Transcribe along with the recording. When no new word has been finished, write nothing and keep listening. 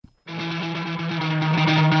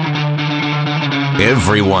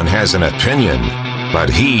Everyone has an opinion, but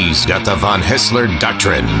he's got the VonHaessler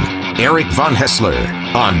Doctrine. Eric VonHaessler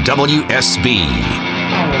on WSB.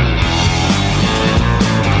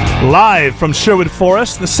 Live from Sherwood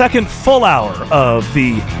Forest, the second full hour of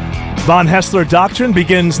the VonHaessler Doctrine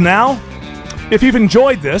begins now. If you've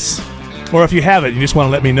enjoyed this, or if you haven't, you just want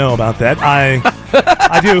to let me know about that.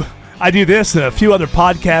 I do this and a few other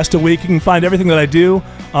podcasts a week. You can find everything that I do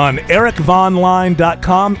on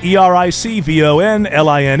ericvonline.com,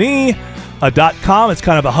 EricVonline.com. It's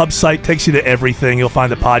kind of a hub site, takes you to everything. You'll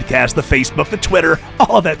find the podcast, the Facebook, the Twitter,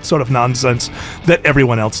 all of that sort of nonsense that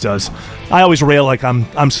everyone else does. I always rail like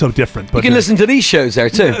I'm so different. But you can listen to these shows there,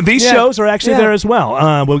 too. These shows are actually there as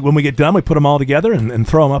well. When we get done, we put them all together and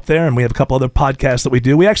throw them up there, and we have a couple other podcasts that we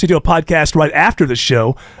do. We actually do a podcast right after the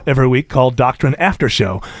show every week called Doctrine After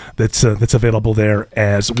Show that's available there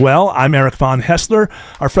as well. I'm Eric VonHaessler.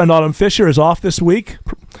 Our friend Autumn Fisher is off this week.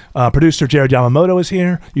 Producer Jared Yamamoto is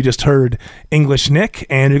here. You just heard English Nick,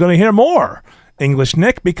 and you're going to hear more English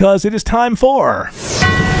Nick because it is time for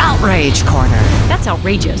Outrage Corner. That's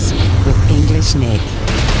outrageous. With English Nick.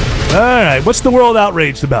 All right, what's the world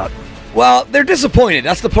outraged about? Well, they're disappointed.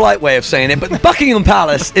 That's the polite way of saying it. But Buckingham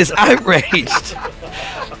Palace is outraged.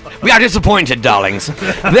 We are disappointed, darlings.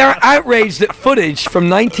 They're outraged at footage from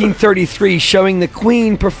 1933 showing the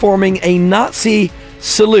Queen performing a Nazi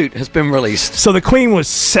salute has been released. So the Queen was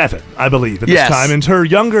 7, I believe, at this time, and her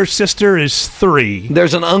younger sister is 3.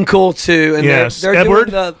 There's an uncle, too, and they're Edward.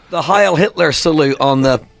 doing the Heil Hitler salute on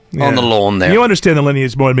the lawn there. You understand the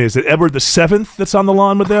lineage more than me. Is it Edward the 7th that's on the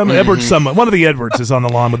lawn with them? One of the Edwards is on the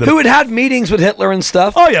lawn with them. Who had meetings with Hitler and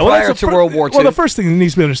stuff prior to World War II. Well, the first thing that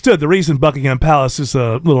needs to be understood, the reason Buckingham Palace is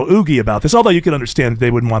a little oogie about this, although you can understand that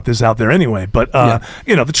they wouldn't want this out there anyway, but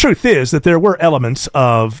the truth is that there were elements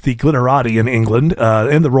of the glitterati in England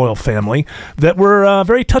and the royal family that were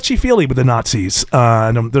very touchy-feely with the Nazis.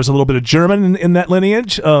 And there's a little bit of German in that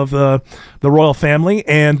lineage of the royal family,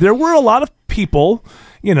 and there were a lot of people.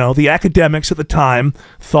 The academics at the time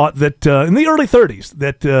thought that in the early 30s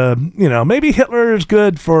that, maybe Hitler is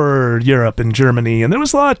good for Europe and Germany. And there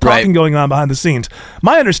was a lot of talking going on behind the scenes.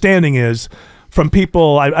 My understanding is from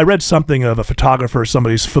people, I read something of a photographer,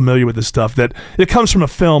 somebody who's familiar with this stuff, that it comes from a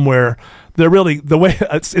film where they're really,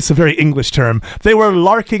 it's a very English term, they were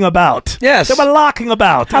larking about. Yes. They were larking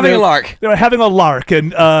about. Having a lark. They were having a lark.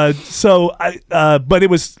 And but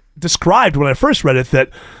it was described when I first read it that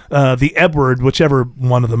the Edward, whichever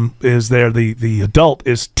one of them is there, the adult,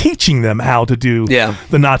 is teaching them how to do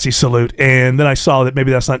the Nazi salute. And then I saw that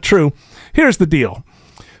maybe that's not true. Here's the deal.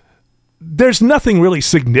 There's nothing really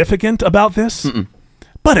significant about this,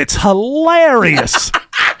 but it's hilarious.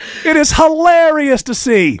 It is hilarious to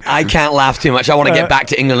see. I can't laugh too much. I want to get back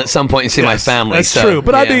to England at some point and see my family. That's true.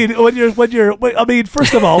 But I mean,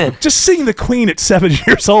 first of all, just seeing the Queen at 7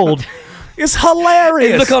 years old is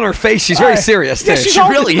hilarious. Hey, look on her face; she's very serious. Too. She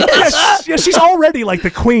really is. She's already like the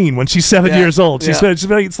Queen when she's 7 years old.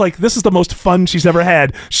 It's like this is the most fun she's ever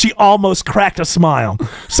had. She almost cracked a smile.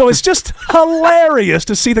 So it's just hilarious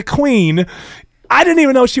to see the Queen. I didn't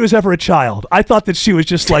even know she was ever a child. I thought that she was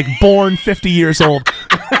just like born 50 years old.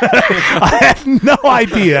 I had no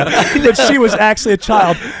idea that she was actually a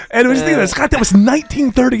child. And it was that was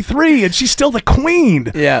 1933, and she's still the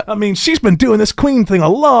Queen. Yeah. I mean, she's been doing this Queen thing a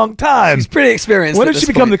long time. She's pretty experienced. When did she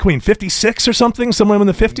become the Queen? 56 or something? Somewhere in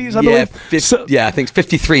the 50s, I believe. I think it's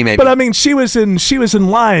 53 maybe. But I mean, she was in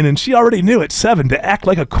line, and she already knew at 7 to act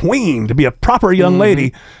like a queen, to be a proper young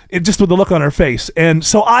lady, just with the look on her face. And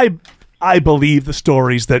so I believe the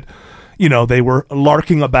stories that, they were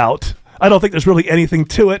larking about. I don't think there's really anything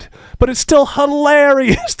to it, but it's still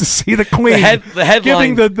hilarious to see the Queen the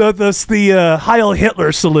headline, giving the Heil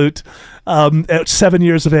Hitler salute at 7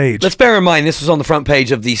 years of age. Let's bear in mind this was on the front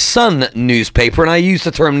page of the Sun newspaper, and I use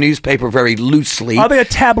the term newspaper very loosely. Are they a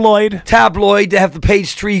tabloid? Tabloid. They have the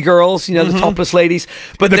page 3 girls, the topless ladies.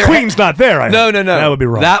 But the Queen's not there. No. That would be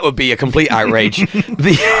wrong. That would be a complete outrage.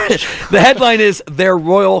 The headline is Their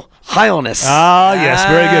Royal Highness. Ah, yes,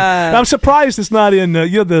 very good. I'm surprised it's not in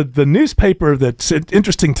the newspaper that's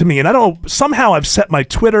interesting to me. And I don't know, somehow I've set my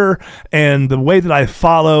Twitter and the way that I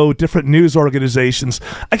follow different news organizations.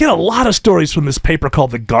 I get a lot of stories from this paper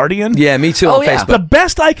called The Guardian. Yeah, me too on Facebook. The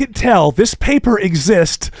best I could tell, this paper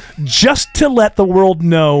exists just to let the world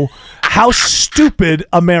know how stupid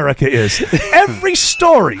America is. Every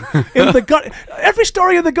story in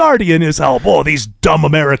the Guardian is, oh boy, these dumb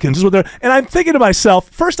Americans. And I'm thinking to myself,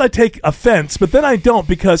 first I take offense, but then I don't,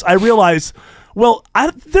 because I realize, well,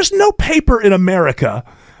 there's no paper in America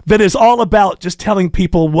that is all about just telling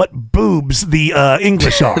people what boobs the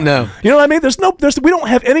English are. No. You know what I mean? We don't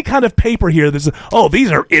have any kind of paper here that's,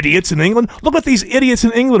 these are idiots in England. Look what these idiots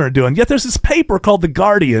in England are doing. Yet there's this paper called The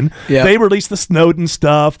Guardian. Yeah. They release the Snowden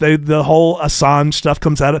stuff. The whole Assange stuff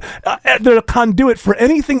comes out. They're a conduit for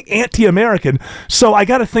anything anti-American. So I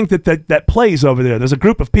got to think that plays over there. There's a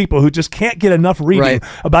group of people who just can't get enough reading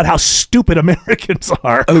about how stupid Americans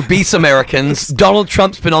are. Obese Americans. Donald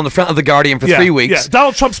Trump's been on the front of The Guardian for 3 weeks. Yeah.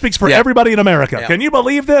 Donald Trump speaks for everybody in America. Yeah. Can you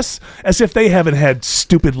believe this? As if they haven't had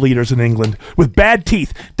stupid leaders in England with bad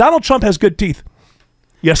teeth. Donald Trump has good teeth.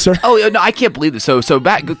 Yes, sir. Oh no, I can't believe this. So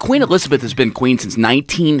back, Queen Elizabeth has been queen since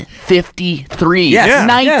 1953. Yes.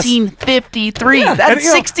 1953. Yeah.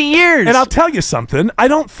 That's 60 years. And I'll tell you something. I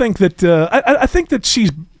don't think that. I think that she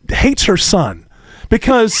hates her son.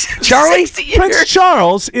 Because Charlie? Prince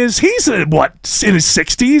Charles he's in his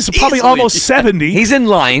 60s, probably Easily. almost 70. He's in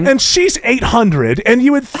line. And she's 800, and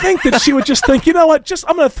you would think that she would just think, you know what,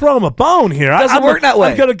 I'm going to throw him a bone here. Doesn't work that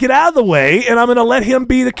way. I'm going to get out of the way, and I'm going to let him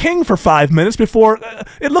be the king for 5 minutes before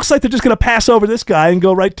it looks like they're just going to pass over this guy and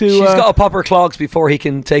go right to... She's got to pop her clogs before he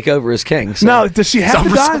can take over as king. So. No, does she have to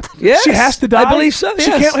die? Yes. She has to die? I believe so, She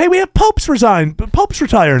yes. can't, hey, we have popes resign. Popes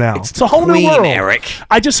retire now. It's a whole Queen, new world. Eric.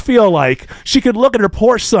 I just feel like she could look at her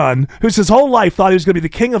poor son, who's his whole life thought he was going to be the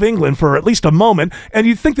king of England for at least a moment, and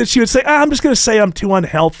you'd think that she would say, I'm just going to say I'm too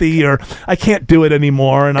unhealthy, or I can't do it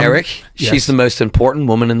anymore. And Eric, Yes. she's the most important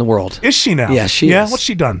woman in the world. Is she now? Yeah, she Yeah, is. what's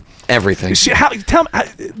she done? Everything. Tell me,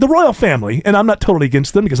 the royal family, and I'm not totally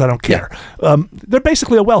against them because I don't care. They're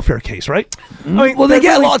basically a welfare case, right? I mean, Well, they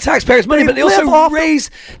get a lot of taxpayers' money, but they also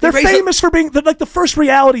raise... They're famous for being like the first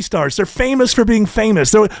reality stars. They're famous for being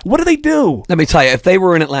famous. What do they do? Let me tell you, if they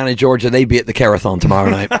were in Atlanta, Georgia, they'd be at the Carathon tomorrow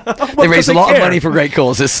night. They raise a lot of money for great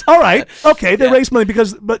causes. All right, okay, they raise money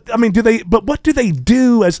but what do they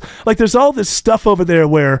do as, like, there's all this stuff over there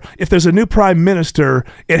where if there's a new prime minister,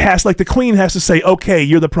 it has, like, the Queen has to say, okay,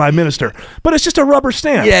 you're the prime minister. But it's just a rubber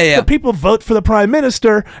stamp. Yeah. The people vote for the prime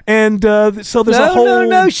minister, and so there's a whole...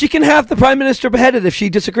 No, she can have the prime minister beheaded if she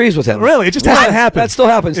disagrees with him. Really? It just hasn't happened. That still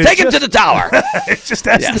happens. Take him to the tower. It just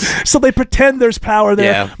has so they pretend there's power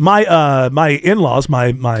there. Yeah. My in-laws,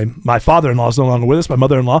 my father-in-law is no longer with us. My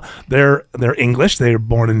mother-in-law, they're English. They were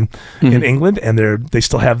born in England, and they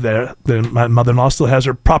still have my mother-in-law still has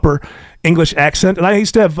her proper English accent. And I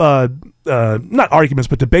used to have not arguments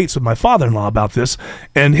but debates with my father-in-law about this,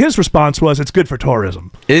 and his response was, it's good for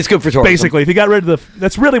tourism. It is good for tourism. Basically, if you got rid of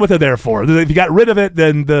that's really what they're there for. If you got rid of it,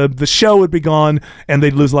 then the show would be gone, and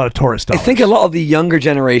they'd lose a lot of tourist dollars. I think a lot of the younger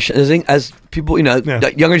generation, as people,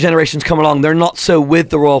 younger generations come along, they're not so with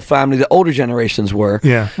the royal family that older generations were.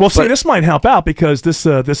 Yeah. Well, see, this might help out because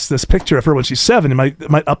this picture of her when she's 7, it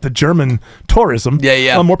might up the German tourism.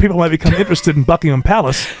 Yeah. More people might become interested in Buckingham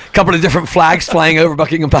Palace. A couple of different flags flying over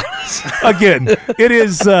Buckingham Palace. Again,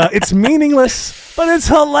 it's meaningless, but it's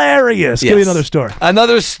hilarious. Give me another story.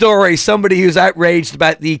 Another story. Somebody who's outraged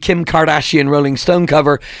about the Kim Kardashian Rolling Stone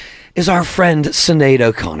cover is our friend Sinead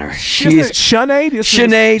O'Connor. She's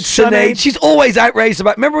Sinead. She's always outraged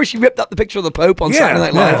about. Remember when she ripped up the picture of the Pope on Saturday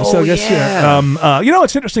Night Live? So I guess, you know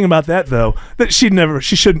what's interesting about that though? That she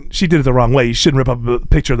did it the wrong way. You shouldn't rip up a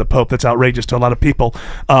picture of the Pope. That's outrageous to a lot of people.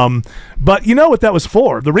 But you know what that was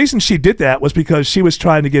for? The reason she did that was because she was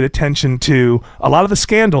trying to get attention to a lot of the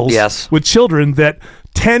scandals with children that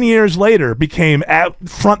 10 years later became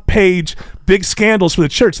front page big scandals for the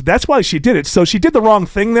church. That's why she did it. So she did the wrong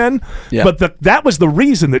thing then, but that was the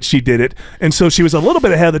reason that she did it. And so she was a little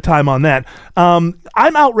bit ahead of the time on that. I'm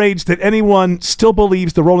outraged that anyone still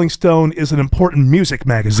believes the Rolling Stone is an important music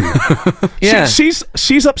magazine.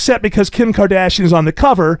 She's upset because Kim Kardashian is on the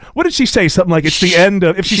cover. What did she say? Something like it's the end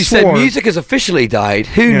of... She said music has officially died.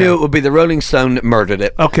 Who knew it would be the Rolling Stone that murdered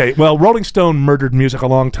it? Okay, well, Rolling Stone murdered music a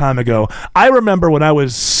long time ago. I remember when I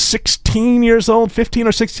was 15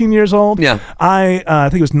 or 16 years old. Yeah. I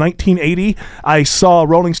think it was 1980. I saw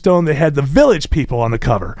Rolling Stone. They had the Village People on the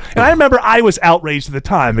cover. And I remember I was outraged at the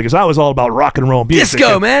time because I was all about rock and roll music.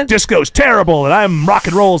 Disco, man. Disco's terrible, and rock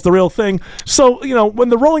and roll is the real thing. So, when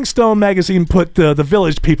the Rolling Stone magazine put the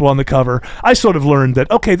Village People on the cover, I sort of learned that,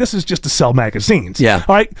 okay, this is just to sell magazines. Yeah.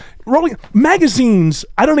 All right? Rolling magazines,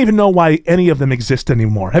 I don't even know why any of them exist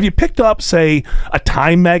anymore. Have you picked up, say, a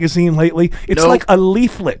Time magazine lately? It's like a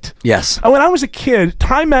leaflet. Yes. When I was a kid,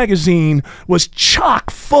 Time magazine was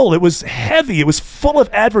chock full. It was heavy. It was full of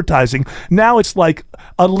advertising. Now it's like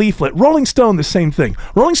a leaflet. Rolling Stone, the same thing.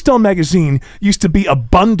 Rolling Stone magazine used to be a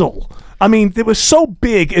bundle. I mean, it was so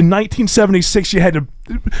big in 1976 you had to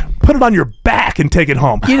put it on your back can take it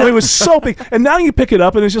home. I mean, it was so big. And now you pick it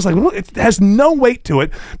up and it's just like, well, it has no weight to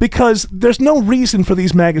it because there's no reason for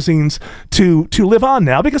these magazines to live on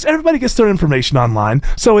now because everybody gets their information online.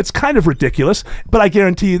 So it's kind of ridiculous. But I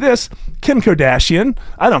guarantee you this, Kim Kardashian,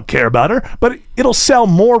 I don't care about her, but it'll sell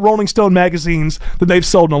more Rolling Stone magazines than they've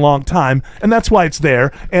sold in a long time, and that's why it's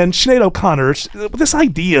there. And Sinead O'Connor, this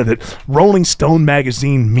idea that Rolling Stone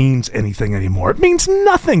magazine means anything anymore, it means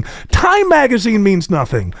nothing. Time magazine means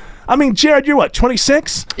nothing. I mean, Jared, you're what,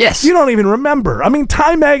 26? Yes. You don't even remember. I mean,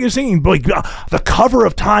 Time magazine, boy, the cover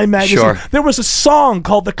of Time magazine. Sure. There was a song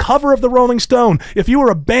called The Cover of the Rolling Stone. If you were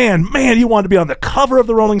a band, man, you wanted to be on the cover of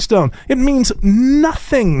the Rolling Stone. It means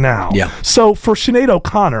nothing now. Yeah. So for Sinead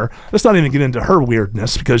O'Connor, let's not even get into her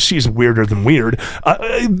weirdness because she's weirder than weird.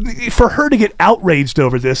 For her to get outraged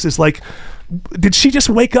over this is like, did she just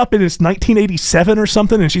wake up and it's 1987 or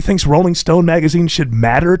something and she thinks Rolling Stone magazine should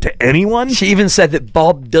matter to anyone? She even said that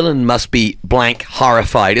Bob Dylan must be blank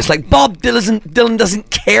horrified. It's like Bob Dylan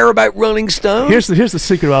doesn't care about Rolling Stone. Here's the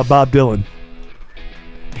secret about Bob Dylan.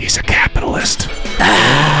 He's a capitalist.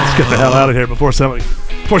 Let's get the hell out of here before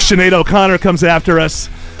Sinead O'Connor comes after us.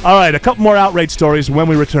 All right, a couple more outrage stories when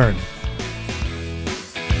we return.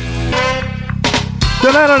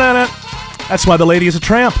 Da-da-da-da-da. That's why the lady is a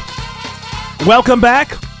tramp. Welcome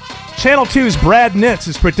back. Channel 2's Brad Nitz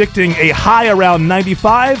is predicting a high around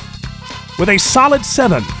 95 with a solid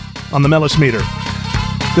 7 on the Mellis meter.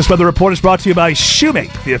 This weather report is brought to you by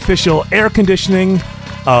Shoemake, the official air conditioning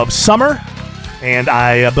of summer. And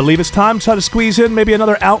I believe it's time to try to squeeze in maybe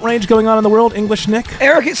another outrage going on in the world. English Nick?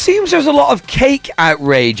 Eric, it seems there's a lot of cake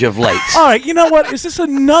outrage of late. All right, you know what? Is this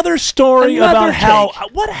another story about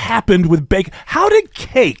what happened with bake? How did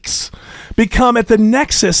cakes become at the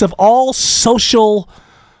nexus of all social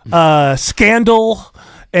scandal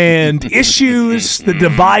and issues that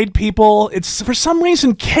divide people? It's for some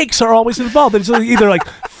reason cakes are always involved. It's either like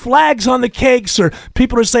flags on the cakes or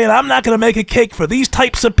people are saying I'm not going to make a cake for these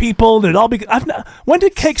types of people. And it all when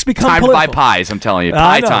did cakes become Time political? to buy pies, I'm telling you.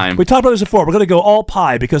 Pie time. We talked about this before. We're going to go all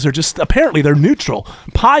pie because they're just apparently they're neutral.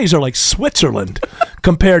 Pies are like Switzerland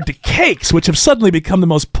compared to cakes, which have suddenly become the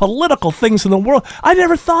most political things in the world. I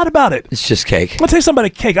never thought about it. It's just cake. I'll tell you something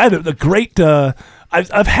about a cake. I had a great.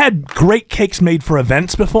 I've had great cakes made for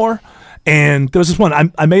events before, and there was this one.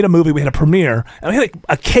 I made a movie. We had a premiere, and I had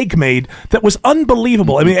a cake made that was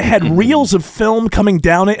unbelievable. I mean, it had reels of film coming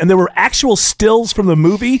down it, and there were actual stills from the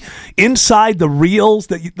movie inside the reels,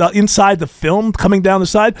 inside the film coming down the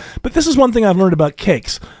side. But this is one thing I've learned about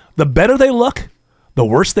cakes: the better they look, the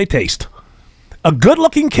worse they taste. A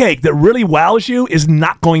good-looking cake that really wows you is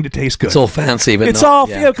not going to taste good. It's all fancy, but it's all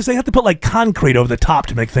because they have to put like concrete over the top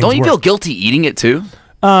to make things Don't you work. feel guilty eating it too?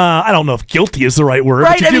 I don't know if guilty is the right word,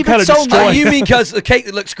 Right, but you do kind of so destroy. You mean because the cake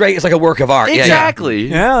that looks great is like a work of art? Exactly.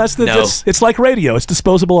 Yeah, it's like radio. It's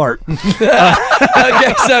disposable art.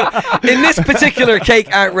 Okay, so in this particular cake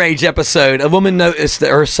outrage episode, a woman noticed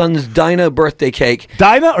that her son's dino birthday cake.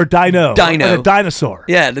 Dinah or dino? Dino. Like a dinosaur.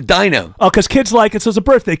 Yeah, the dino. Oh, because kids like it, so it's a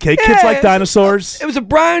birthday cake. Kids like dinosaurs. It was a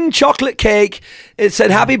brown chocolate cake. It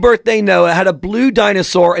said, "Happy birthday, Noah." It had a blue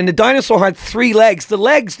dinosaur, and the dinosaur had 3 legs. The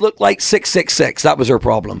legs looked like 666. That was her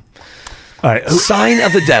problem. All right. Sign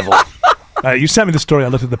of the devil. You sent me the story. I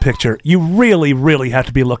looked at the picture. You really, really have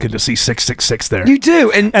to be looking to see 666 there. You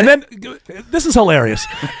do. And then, this is hilarious.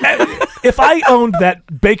 If I owned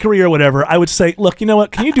that bakery or whatever, I would say, look, you know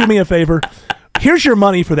what? Can you do me a favor? Here's your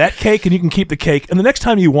money for that cake, and you can keep the cake. And the next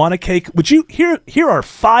time you want a cake, would you? Here are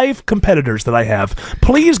 5 competitors that I have.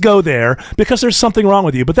 Please go there because there's something wrong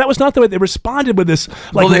with you. But that was not the way they responded with this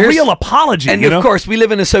real apology. And of course, we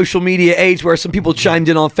live in a social media age where some people chimed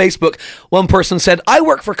in on Facebook. One person said, "I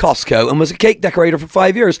work for Costco and was a cake decorator for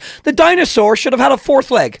 5 years. The dinosaur should have had a 4th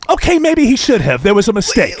leg." Okay, maybe he should have. There was a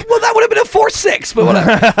mistake. Well, that would have been a 4-6, but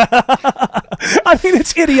whatever. I mean,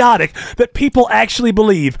 it's idiotic that people actually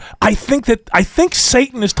believe. I think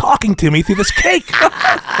Satan is talking to me through this cake.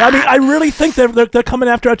 I mean, I really think they're coming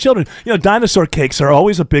after our children. You know, dinosaur cakes are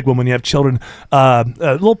always a big one when you have children. A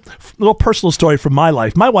little personal story from my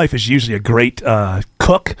life. My wife is usually a great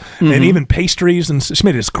cook and even pastries, and she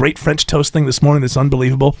made this great French toast thing this morning that's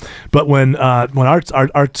unbelievable. But when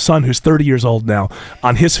our son, who's 30 years old now,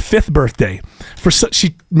 on his 5th birthday,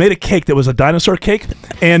 she made a cake that was a dinosaur cake,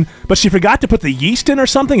 but she forgot to put the yeast in or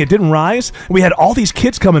something. It didn't rise. We had all these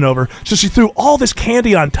kids coming over, so she threw all this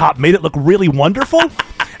candy on top, made it look really wonderful,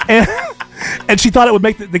 and she thought it would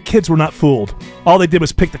make the kids were not fooled. All they did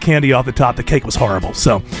was pick the candy off the top. The cake was horrible.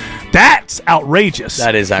 So that's outrageous.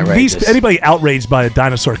 That is outrageous. Anybody outraged by a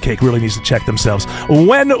dinosaur cake really needs to check themselves.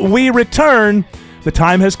 When we return, the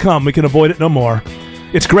time has come. We can avoid it no more.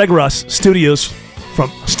 It's Greg Russ, studios from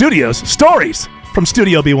stories from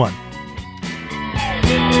Studio B1.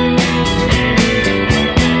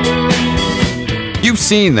 You've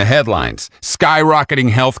seen the headlines. Skyrocketing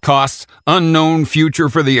health costs, unknown future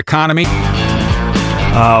for the economy.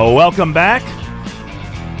 Welcome back.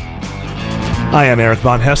 I am Eric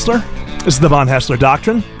VonHaessler. This is the VonHaessler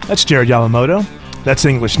Doctrine. That's Jared Yamamoto. That's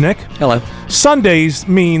English Nick. Hello. Sundays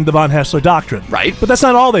mean the VonHaessler Doctrine. Right. But that's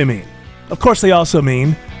not all they mean. Of course, they also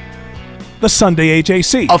mean the Sunday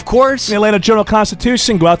HAC. Of course. The Atlanta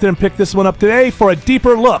Journal-Constitution. Go out there and pick this one up today for a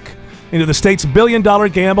deeper look into the state's billion-dollar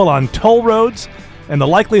gamble on toll roads and the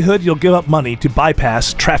likelihood you'll give up money to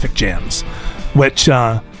bypass traffic jams, which,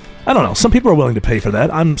 I don't know. Some people are willing to pay for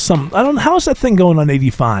that. I don't know. How is that thing going on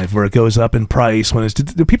 85 where it goes up in price?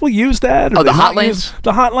 Do people use that? Oh, the hot lanes?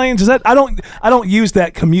 The hot lanes? Is that? I don't use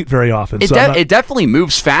that commute very often. It definitely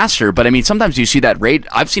moves faster, but I mean, sometimes you see that rate.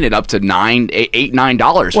 I've seen it up to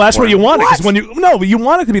 $9 Well, that's where you want it. Because you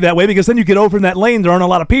want it to be that way because then you get over in that lane. There aren't a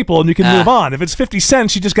lot of people, and you can move on. If it's 50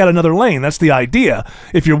 cents, you just got another lane. That's the idea.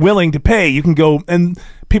 If you're willing to pay, you can go and.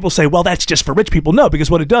 People say, well, that's just for rich people. No, because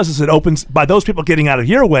what it does is it opens, by those people getting out of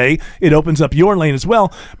your way, it opens up your lane as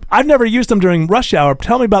well. I've never used them during rush hour.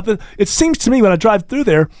 Tell me about it seems to me when I drive through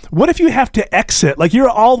there, what if you have to exit? Like you're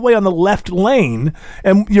all the way on the left lane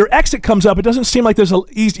and your exit comes up. It doesn't seem like there's do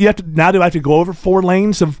I have to go over 4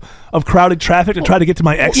 lanes of crowded traffic to try to get to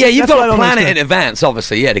my exit? Yeah, you've got to plan it in advance,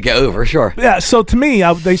 obviously, to get over, sure. Yeah, so to me,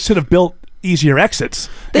 they should have built easier exits.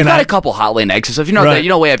 They've got a couple hot lane exits. If you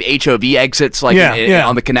know, we have HOV exits on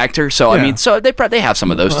the connector. So I mean, so they have some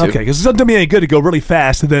of those too. Okay, because it doesn't do me any good to go really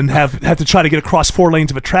fast and then have to try to get across 4 lanes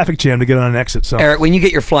of a traffic jam to get on an exit. So Eric, when you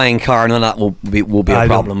get your flying car, none of that will be a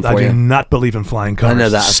problem for you. I do not believe in flying cars. I know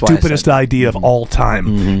that. Stupidest idea of all time.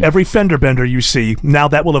 Mm-hmm. Every fender bender you see now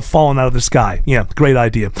that will have fallen out of the sky. Yeah, great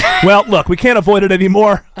idea. Well, look, we can't avoid it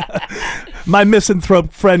anymore. My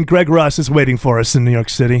misanthrope friend Greg Russ is waiting for us in New York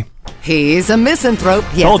City. He's a misanthrope.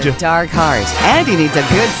 He has a dark heart, and he needs a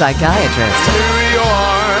good psychiatrist.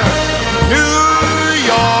 New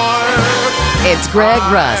York. It's Greg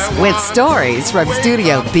Russ with stories from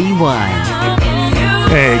Studio B1.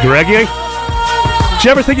 Hey, Greggy. Did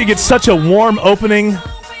you ever think you'd get such a warm opening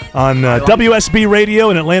on WSB Radio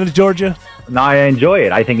in Atlanta, Georgia? No, I enjoy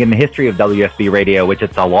it. I think in the history of WSB Radio, which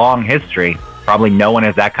it's a long history, probably no one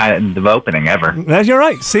has that kind of opening ever. You're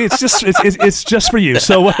right. See, it's just for you.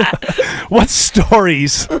 So, what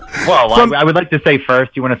stories? Well, I would like to say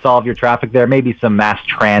first, you want to solve your traffic there. Maybe some mass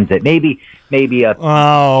transit. Maybe a.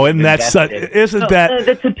 Oh, and that's isn't that?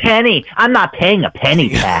 That's a penny. I'm not paying a penny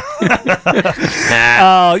tax.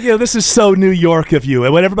 Oh, this is so New York of you.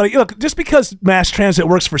 And when everybody look, just because mass transit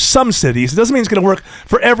works for some cities, it doesn't mean it's going to work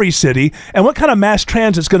for every city. And what kind of mass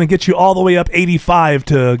transit is going to get you all the way up 85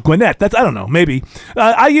 to Gwinnett? That's I don't know. Maybe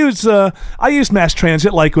I use mass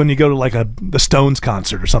transit like when you go to like the Stones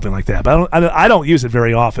concert or something like that. But I don't use it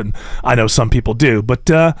very often. I know some people do,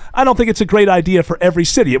 but I don't think it's a great idea for every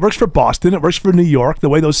city. It works for Boston. It works for New York. The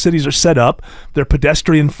way those cities are set up, they're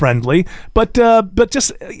pedestrian friendly. But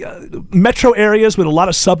just metro areas with a lot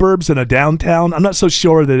of suburbs and a downtown, I'm not so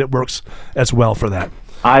sure that it works as well for that.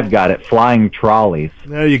 I've got it. Flying trolleys.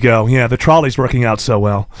 There you go. Yeah, the trolley's working out so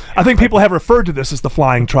well. I think people have referred to this as the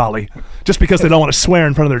flying trolley just because they don't want to swear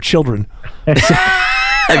in front of their children.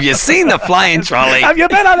 Have you seen the flying trolley? Have you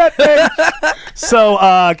been on that thing?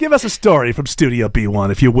 So give us a story from Studio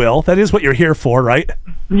B1, if you will. That is what you're here for, right?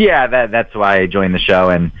 Yeah, that's why I joined the show.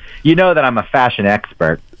 And you know that I'm a fashion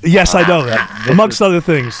expert. Yes, I know that, amongst other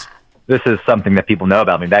things. This is something that people know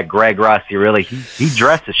about me. That Greg Russ, he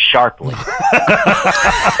dresses sharply.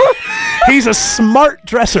 He's a smart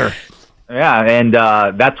dresser. Yeah, and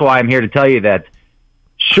that's why I'm here to tell you that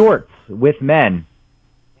shorts with men,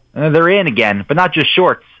 they're in again, but not just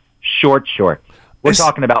shorts, shorts. We're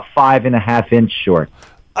talking about 5.5-inch shorts.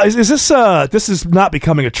 Is this is not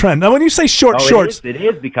becoming a trend? Now, when you say shorts, it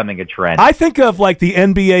is becoming a trend. I think of like the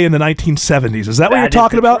NBA in the 1970s. Is that what you're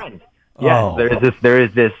talking about? Yes, there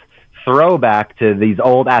is this throwback to these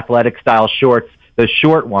old athletic style shorts, the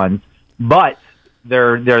short ones, but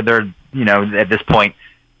they're at this point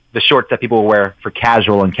the shorts that people wear for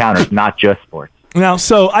casual encounters, not just sports. Now,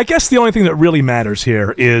 so I guess the only thing that really matters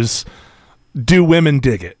here is, do women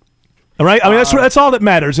dig it? All right, I mean that's all that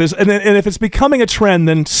matters is, and if it's becoming a trend,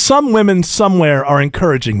 then some women somewhere are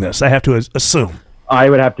encouraging this. I have to assume. I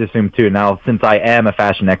would have to assume too. Now, since I am a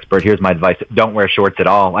fashion expert, here's my advice: don't wear shorts at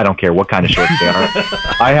all. I don't care what kind of shorts they are.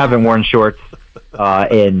 I haven't worn shorts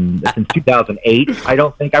since 2008. I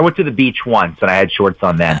don't think I went to the beach once and I had shorts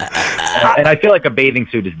on then. And I feel like a bathing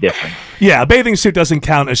suit is different. Yeah, a bathing suit doesn't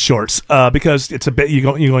count as shorts because it's a bit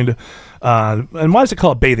you're going to. And why is it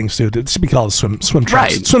called a bathing suit? It should be called swim trunks.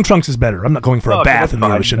 Right. Swim trunks is better. I'm not going for a bath in the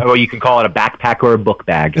ocean. Well, you can call it a backpack or a book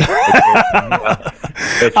bag.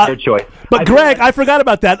 It's your choice. But Greg, I forgot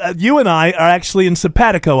about that. You and I are actually in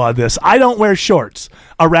simpatico on this. I don't wear shorts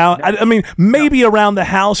around. I mean, maybe around the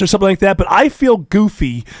house or something like that. But I feel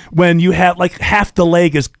goofy when you have like half the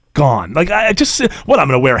leg is gone. Like I just what I'm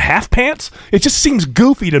going to wear half pants? It just seems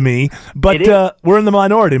goofy to me. But we're in the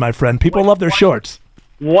minority, my friend. People love their shorts.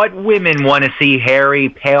 What women want to see hairy,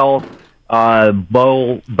 pale,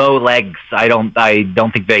 bow legs? I don't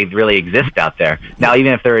think they really exist out there. Now,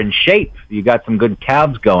 even if they're in shape, you got some good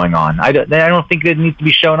calves going on. I don't think it needs to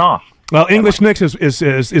be shown off. Well, English Nick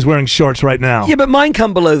is wearing shorts right now. Yeah, but mine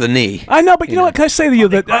come below the knee. I know, but you know what? Can I say to you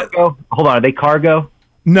that hold on, are they cargo?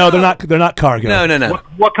 No, they're not. They're not cargo. No.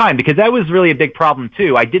 What kind? Because that was really a big problem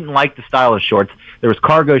too. I didn't like the style of shorts. There was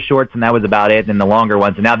cargo shorts, and that was about it. And the longer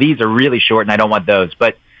ones. And now these are really short, and I don't want those.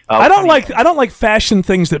 But I don't like fashion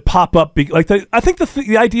things that pop up. I think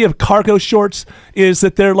the idea of cargo shorts is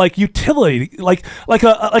that they're like utility, like a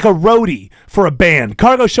roadie for a band.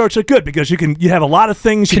 Cargo shorts are good because you have a lot of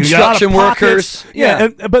things. Construction workers. Yeah.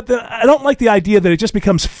 But I don't like the idea that it just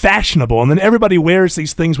becomes fashionable, and then everybody wears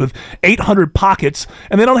these things with 800 pockets,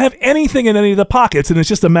 and they don't have anything in any of the pockets, and it's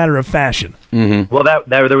just a matter of fashion. Mm-hmm. Well,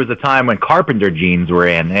 there was a time when carpenter jeans were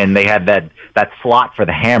in, and they had that slot for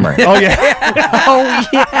the hammer. Oh yeah. Oh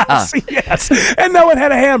yes. And no one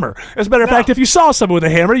had a hammer. As a matter of fact, if you saw someone with a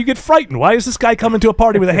hammer, you get frightened. Why is this guy coming to a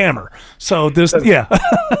party with a hammer? So there's So you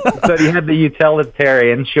had the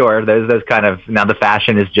utilitarian, sure. Those kind of, now the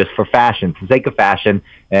fashion is just for fashion, for the sake of fashion.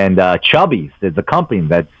 And Chubbies is a company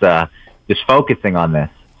that's just focusing on this.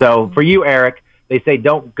 So for you, Eric, they say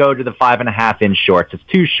don't go to the 5.5-inch shorts. It's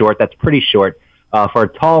too short. That's pretty short. For a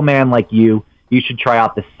tall man like you should try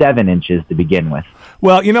out the 7 inches to begin with.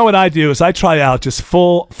 Well, you know what I do is I try out just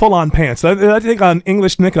full on pants. I think on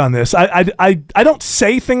English Nick on this. I don't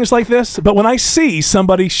say things like this, but when I see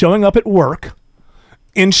somebody showing up at work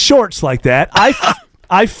in shorts like that,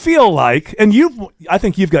 I feel like, and I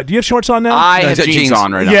think you've got. Do you have shorts on now? I have jeans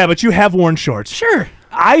on right now. Yeah, but you have worn shorts. Sure.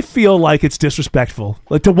 I feel like it's disrespectful,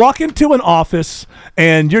 like to walk into an office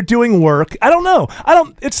and you're doing work. I don't know.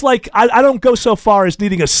 It's like I don't go so far as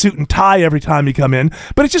needing a suit and tie every time you come in,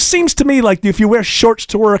 but it just seems to me like if you wear shorts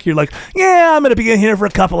to work, you're like, yeah, I'm going to be in here for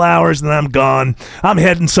a couple hours and then I'm gone. I'm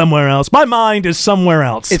heading somewhere else. My mind is somewhere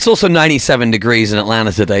else. It's also 97 degrees in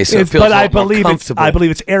Atlanta today, so it feels but a lot more comfortable. I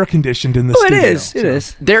believe it's air conditioned in the studio. It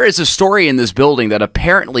is. There is a story in this building that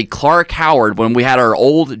apparently Clark Howard, when we had our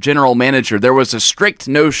old general manager, there was a strict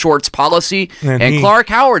no shorts policy, and Clark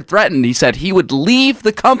Howard threatened. He said he would leave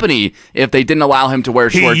the company if they didn't allow him to wear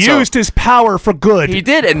shorts. He used his power for good. He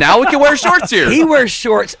did, and now we can wear shorts here. He wears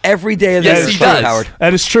shorts every day of the year. Yes, he does. Howard.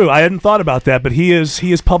 That is true. I hadn't thought about that, but he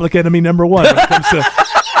is public enemy number one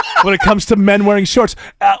when it comes to men wearing shorts.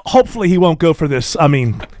 Hopefully he won't go for this. I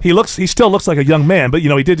mean, he still looks like a young man, but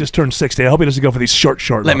he did just turn 60. I hope he doesn't go for these short.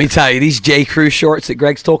 Let me tell you, these J.Crew shorts that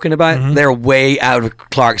Greg's talking about, they're way out of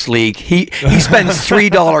Clark's league. He spends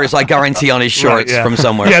 $3, I guarantee, on his shorts from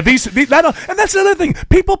somewhere. Yeah, and that's another thing.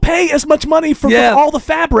 People pay as much money for all the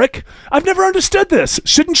fabric. I've never understood this.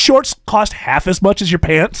 Shouldn't shorts cost half as much as your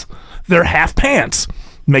pants? They're half pants.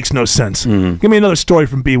 Makes no sense. Give me another story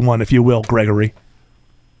from B1, if you will, Gregory.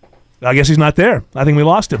 I guess he's not there. I think we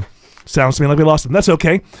lost him. Sounds to me like we lost him. That's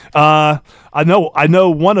okay. I know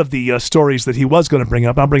one of the stories that he was going to bring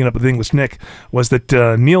up, I'll bring it up with English Nick, was that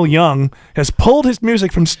Neil Young has pulled his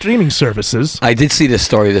music from streaming services. I did see this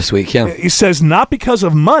story this week, yeah. He says not because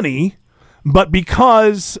of money, but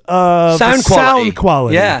because of sound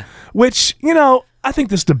quality. Yeah. Which, I think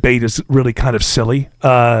this debate is really kind of silly.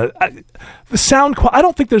 The sound quality, I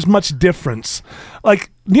don't think there's much difference. Like,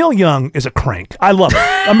 Neil Young is a crank. I love it.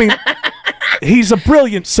 I mean, he's a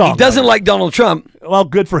brilliant songwriter. He doesn't like Donald Trump. Well,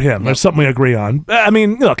 good for him. There's something we agree on. I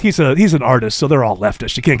mean, look, he's an artist, so they're all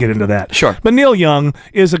leftist. You can't get into that. Sure. But Neil Young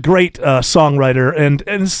is a great songwriter and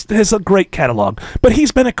has a great catalog. But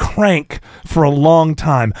he's been a crank for a long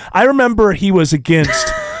time. I remember he was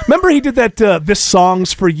against... Remember he did that This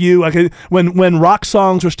Song's For You? When rock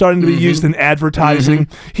songs were starting to be used in advertising,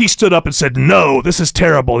 he stood up and said, no, this is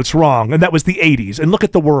terrible. It's wrong. And that was the 80s. And look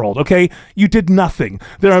at the world, okay? You did nothing.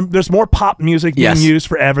 There's more pop music being used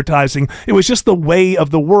for advertising. It was just the way of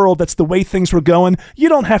the world. That's the way things were going. You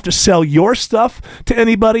don't have to sell your stuff to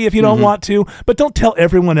anybody if you don't want to, but don't tell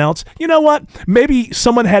everyone else. You know what? Maybe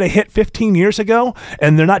someone had a hit 15 years ago,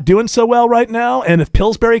 and they're not doing so well right now, and if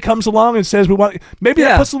Pillsbury comes along and says, maybe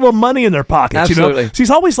that puts a little money in their pockets. Absolutely. She's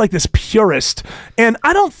always like this purist, and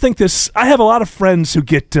I don't think this. I have a lot of friends who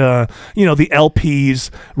get the LPs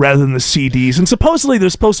rather than the CDs, and supposedly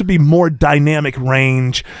there's supposed to be more dynamic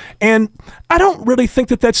range, and I don't really think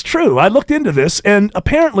that that's true. I looked into this, and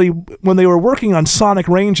apparently when they were working on sonic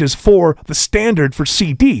ranges for the standard for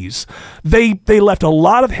CDs, they left a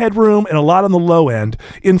lot of headroom and a lot on the low end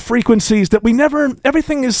in frequencies that we never.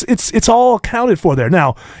 Everything is it's all accounted for there.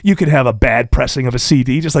 Now you could have a bad pressing of a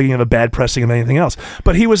CD, just like you have a bad pressing of anything else.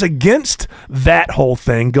 But he was against that whole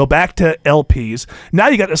thing. Go back to LPs. Now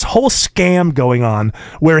you got this whole scam going on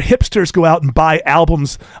where hipsters go out and buy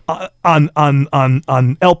albums on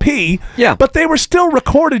LP. Yeah. But they were still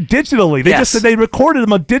recorded digitally. They just said they recorded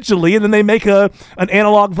them digitally, and then they make an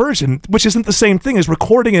analog version, which isn't the same thing as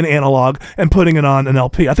recording an analog and putting it on an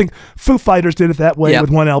LP. I think Foo Fighters did it that way with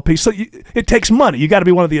one LP. So it takes money. You got to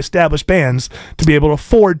be one of the established bands to be able to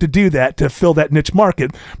afford to do that, to fill that niche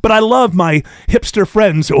market. But I love my hipster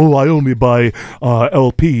friends. Oh, I only buy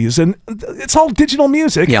LPs, and it's all digital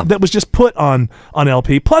music that was just put on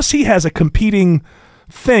LP. Plus, he has a competing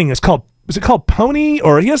thing. Is it called Pony?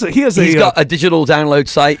 Or he's got a digital download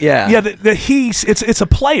site. Yeah. It's a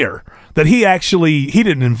player that he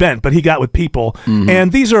didn't invent, but he got with people. Mm-hmm.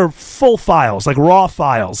 And these are full files, like raw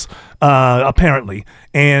files, apparently.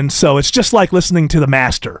 And so it's just like listening to the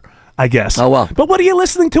master, I guess. Oh, well. But what are you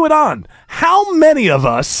listening to it on? How many of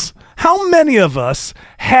us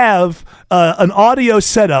have an audio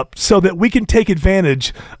setup so that we can take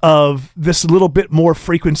advantage of this little bit more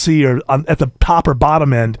frequency or at the top or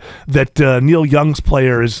bottom end that Neil Young's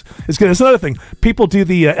player is good? That's another thing. People do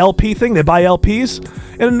the LP thing. They buy LPs,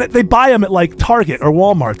 and they buy them at like Target or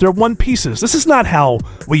Walmart. They're one pieces. This is not how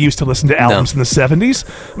we used to listen to albums in the 70s.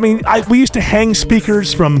 I mean, we used to hang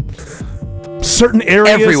speakers from certain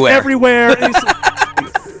areas everywhere.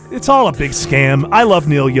 It's all a big scam. I love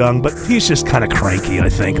Neil Young, but he's just kind of cranky, I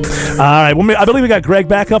think. All right, well, I believe we got Greg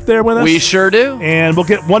back up there with us. We sure do. And we'll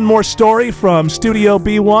get one more story from Studio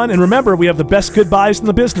B1. And remember, we have the best goodbyes in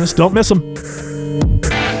the business. Don't miss them.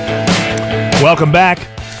 Welcome back.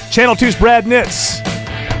 Channel 2's Brad Nitz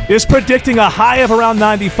is predicting a high of around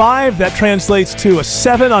 95. That translates to a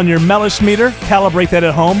 7 on your Mellish meter. Calibrate that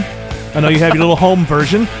at home. I know you have your little home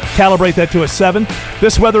version. Calibrate that to a 7.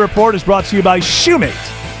 This weather report is brought to you by Shoemate,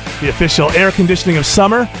 the official air conditioning of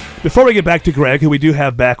summer. Before we get back to Greg, who we do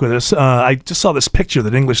have back with us, I just saw this picture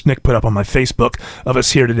that English Nick put up on my Facebook of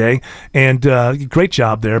us here today, and great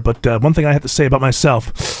job there, but one thing I have to say about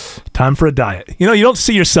myself, time for a diet. You don't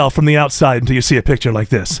see yourself from the outside until you see a picture like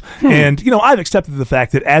this. And, I've accepted the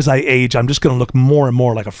fact that as I age, I'm just going to look more and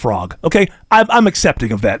more like a frog, okay? I'm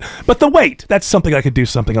accepting of that. But the weight, that's something I could do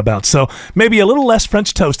something about. So maybe a little less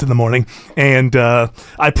French toast in the morning, and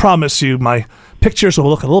I promise you my pictures will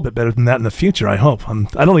look a little bit better than that in the future, I hope.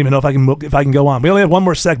 I don't even know if I can go on. We only have one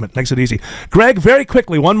more segment. Makes it easy. Greg, very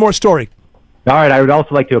quickly, one more story. All right, I would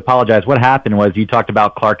also like to apologize. What happened was you talked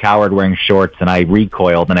about Clark Howard wearing shorts, and I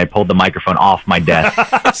recoiled, and I pulled the microphone off my desk.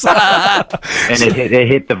 And it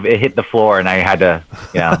hit the floor, and I had to,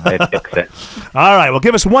 fix it. All right, well,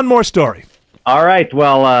 give us one more story. All right,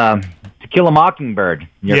 well, To Kill a Mockingbird.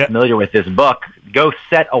 You're familiar with this book. Go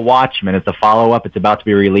Set a Watchman. It's a follow-up. It's about to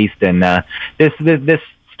be released, and this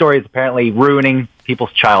story is apparently ruining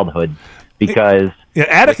people's childhood because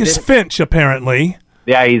Atticus Finch apparently.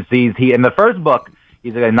 Yeah, he in the first book.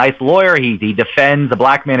 He's a nice lawyer. He defends a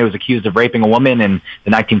black man who was accused of raping a woman in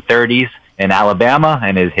the 1930s in Alabama,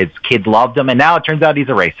 and his kids loved him. And now it turns out he's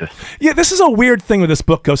a racist. Yeah, this is a weird thing with this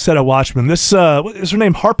book, Go Set a Watchman. This what is her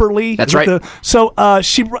name? Harper Lee. That's right.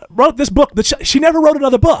 She wrote this book. She never wrote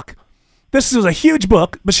another book. This is a huge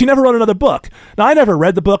book, but she never wrote another book. Now, I never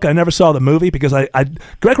read the book. I never saw the movie because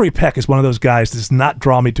Gregory Peck is one of those guys that does not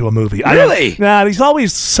draw me to a movie. Really? He's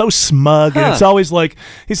always so smug, and it's always like,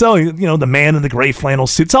 he's always, the man in the gray flannel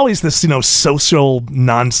suit. It's always this, social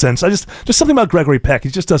nonsense. Just something about Gregory Peck. He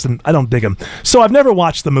just doesn't, I don't dig him. So I've never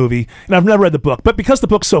watched the movie, and I've never read the book. But because the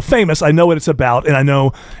book's so famous, I know what it's about, and I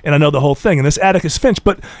know the whole thing. And this Atticus Finch,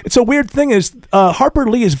 but it's a weird thing is Harper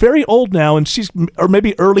Lee is very old now, and she's, or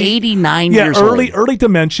maybe early 89. Years early old.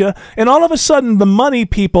 Dementia, and all of a sudden the money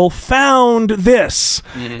people found this,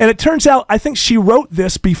 and it turns out I think she wrote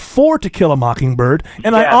this before To Kill a Mockingbird,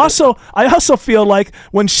 and I also feel like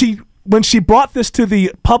when she brought this to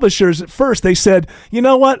the publishers at first, they said, you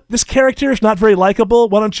know what, this character is not very likable,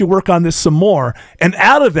 why don't you work on this some more? And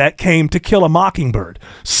out of that came To Kill a Mockingbird.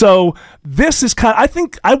 So this is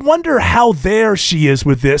I wonder how there she is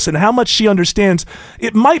with this and how much she understands.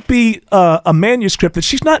 It might be a manuscript that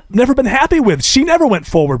she's never been happy with. She never went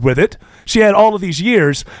forward with it. She had all of these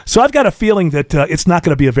years. So I've got a feeling that it's not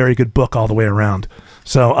going to be a very good book all the way around.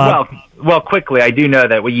 So, well, quickly, I do know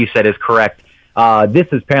that what you said is correct. This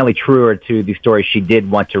is apparently truer to the story she did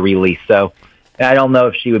want to release. So I don't know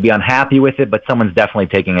if she would be unhappy with it, but someone's definitely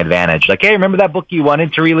taking advantage. Like, hey, remember that book you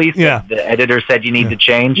wanted to release? Yeah. The editor said you need to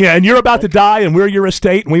change. Yeah, and you're about to die, and we're your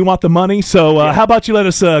estate, and we want the money. So how about you let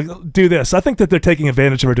us do this? I think that they're taking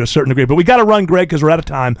advantage of her to a certain degree. But we got to run, Greg, because we're out of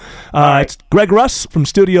time. Right. It's Greg Russ from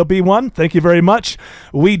Studio B1. Thank you very much.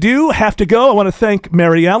 We do have to go. I want to thank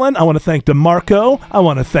Mary Ellen. I want to thank DeMarco. I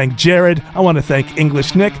want to thank Jared. I want to thank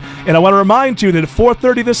English Nick. And I want to remind you that at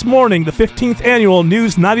 4:30 this morning, the 15th annual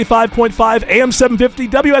News 95.5 AM 750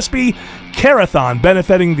 WSB Carathon,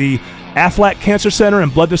 benefiting the Aflac Cancer Center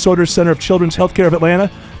and Blood Disorders Center of Children's Healthcare of Atlanta,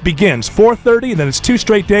 begins 4:30, and then it's 2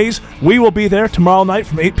 straight days. We will be there tomorrow night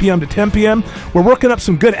from 8 p.m. to 10 p.m. We're working up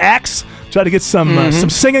some good acts, try to get some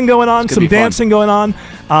singing going on, some dancing going on,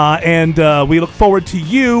 and we look forward to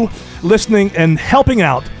you listening and helping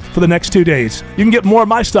out for the next 2 days. You can get more of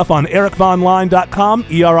my stuff on ericvonline.com,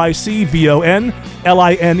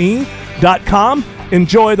 EricVonline.com.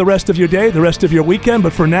 Enjoy the rest of your day, the rest of your weekend,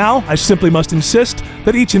 but for now, I simply must insist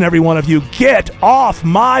that each and every one of you get off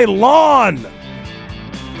my lawn!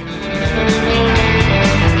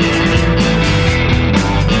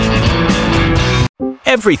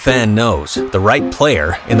 Every fan knows the right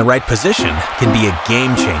player in the right position can be a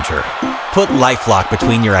game changer. Put LifeLock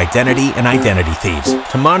between your identity and identity thieves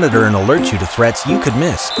to monitor and alert you to threats you could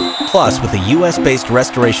miss. Plus, with a U.S.-based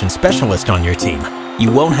restoration specialist on your team, you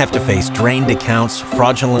won't have to face drained accounts,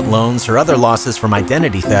 fraudulent loans, or other losses from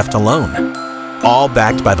identity theft alone. All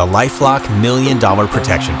backed by the LifeLock $1 Million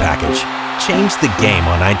Protection Package. Change the game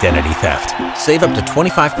on identity theft. Save up to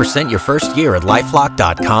 25% your first year at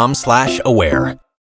LifeLock.com/aware.